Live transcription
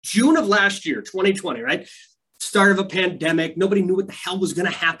June of last year, 2020, right? Start of a pandemic. Nobody knew what the hell was going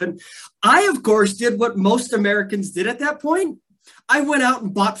to happen. I, of course, did what most Americans did at that point. I went out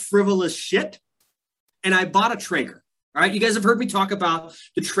and bought frivolous shit, and I bought a Traeger. All right. You guys have heard me talk about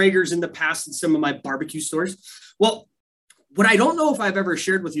the Traegers in the past in some of my barbecue stores. Well, what I don't know if I've ever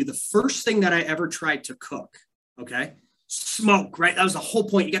shared with you, the first thing that I ever tried to cook, okay, smoke, right? That was the whole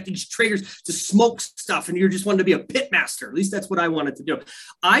point. You got these Traegers to smoke stuff, and you're just wanting to be a pit master. At least that's what I wanted to do.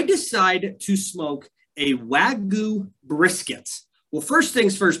 I decided to smoke a Wagyu brisket. Well, first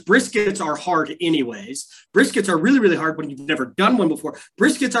things first, briskets are hard anyways. Briskets are really, really hard when you've never done one before.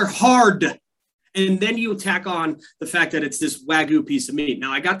 Briskets are hard. And then you tack on the fact that it's this Wagyu piece of meat.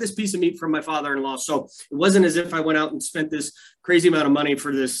 Now, I got this piece of meat from my father-in-law, so it wasn't as if I went out and spent this crazy amount of money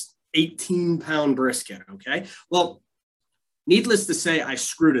for this 18-pound brisket, okay? Well, needless to say, I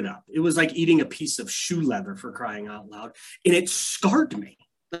screwed it up. It was like eating a piece of shoe leather, for crying out loud, and it scarred me.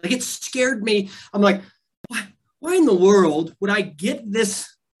 Like, it scared me. I'm like, why in the world would I get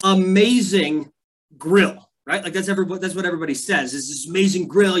this amazing grill? Right? Like that's what everybody says is this amazing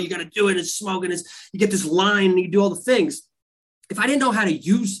grill. You got to do it. It's smoking. You get this line and you do all the things. If I didn't know how to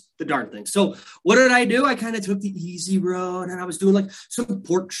use the darn thing. So what did I do? I kind of took the easy road, and I was doing like some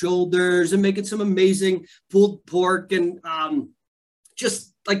pork shoulders and making some amazing pulled pork and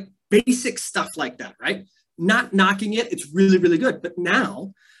just like basic stuff like that. Right? Not knocking it. It's really, really good. But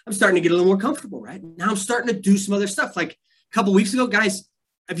now I'm starting to get a little more comfortable. Right? Now I'm starting to do some other stuff. Like a couple of weeks ago, guys,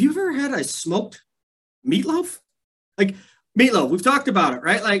 have you ever had a smoked meatloaf? Like meatloaf, we've talked about it,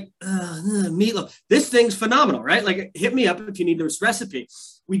 right? Like meatloaf. This thing's phenomenal, right? Like hit me up if you need this recipe.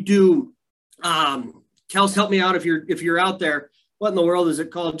 We do, Kels, help me out if you're out there. What in the world is it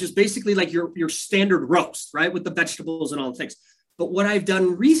called? Just basically like your standard roast, right? With the vegetables and all the things. But what I've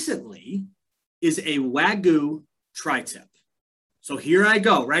done recently is a Wagyu tri-tip. So here I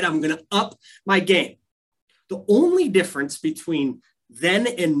go, right? I'm going to up my game. The only difference between then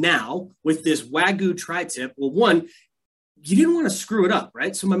and now with this Wagyu tri-tip, well, one, you didn't want to screw it up,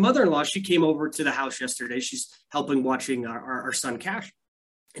 right? So my mother-in-law, she came over to the house yesterday. She's helping watching our son Cash.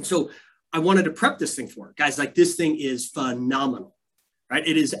 And so I wanted to prep this thing for her. Guys, like this thing is phenomenal, right?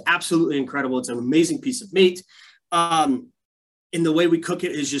 It is absolutely incredible. It's an amazing piece of meat. And the way we cook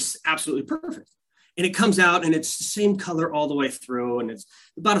it is just absolutely perfect. And it comes out and it's the same color all the way through. And it's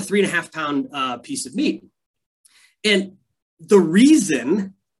about a 3.5 pound piece of meat. And the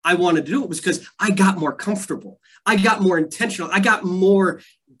reason I wanted to do it was because I got more comfortable. I got more intentional. I got more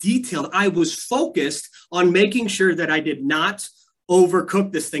detailed. I was focused on making sure that I did not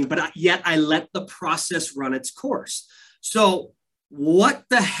overcook this thing, but yet I let the process run its course. So what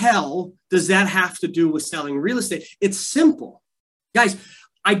the hell does that have to do with selling real estate? It's simple. Guys,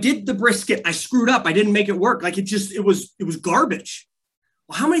 I did the brisket. I screwed up. I didn't make it work. Like it was garbage.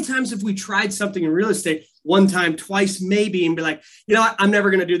 Well, how many times have we tried something in real estate one time, twice, maybe, and be like, you know what? I'm never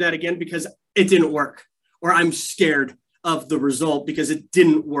going to do that again because it didn't work, or I'm scared of the result because it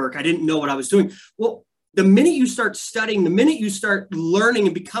didn't work. I didn't know what I was doing. Well, the minute you start studying, the minute you start learning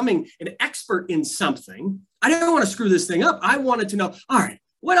and becoming an expert in something, I didn't want to screw this thing up. I wanted to know, all right,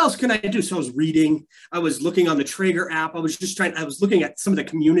 what else can I do? So I was reading, I was looking on the Traeger app. I was looking at some of the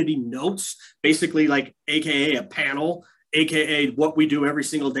community notes, basically like AKA a panel, AKA what we do every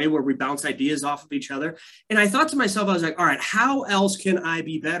single day where we bounce ideas off of each other. And I thought to myself, I was like, all right, how else can I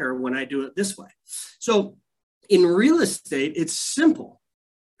be better when I do it this way? So in real estate, it's simple,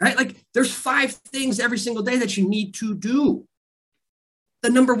 right? Like there's 5 things every single day that you need to do. The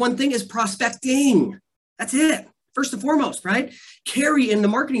number one thing is prospecting. That's it. First and foremost, right? Carrie and the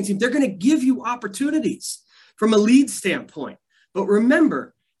marketing team, they're going to give you opportunities from a lead standpoint. But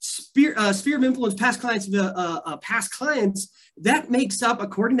remember, sphere of influence, past clients, that makes up,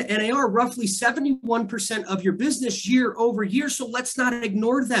 according to NAR, roughly 71% of your business year over year. So let's not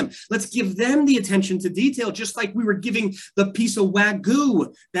ignore them. Let's give them the attention to detail, just like we were giving the piece of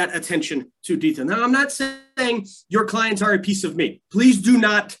Wagyu that attention to detail. Now, I'm not saying your clients are a piece of meat. Please do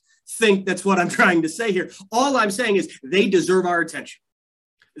not think that's what I'm trying to say here. All I'm saying is they deserve our attention.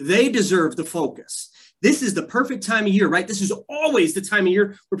 They deserve the focus. This is the perfect time of year, right? This is always the time of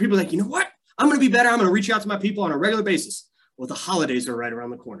year where people are like, you know what? I'm going to be better. I'm going to reach out to my people on a regular basis. Well, the holidays are right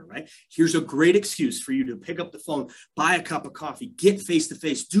around the corner, right? Here's a great excuse for you to pick up the phone, buy a cup of coffee, get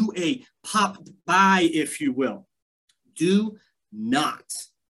face-to-face, do a pop by, if you will. Do not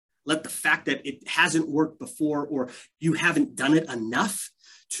let the fact that it hasn't worked before or you haven't done it enough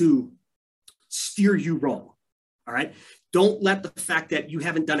to steer you wrong, all right? Don't let the fact that you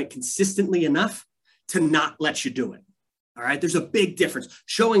haven't done it consistently enough to not let you do it, all right? There's a big difference.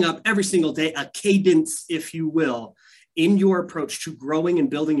 Showing up every single day, a cadence, if you will, in your approach to growing and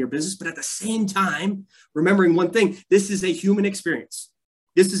building your business. But at the same time, remembering one thing, this is a human experience.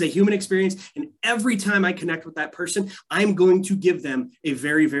 This is a human experience. And every time I connect with that person, I'm going to give them a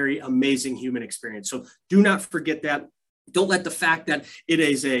very, very amazing human experience. So do not forget that. Don't let the fact that it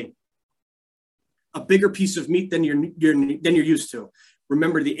is a bigger piece of meat than you're used to.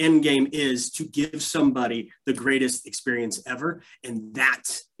 Remember, the end game is to give somebody the greatest experience ever. And that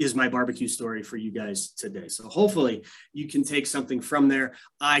is my barbecue story for you guys today. So hopefully you can take something from there.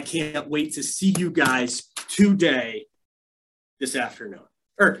 I can't wait to see you guys today, this afternoon,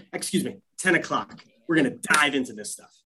 or excuse me, 10 o'clock. We're going to dive into this stuff.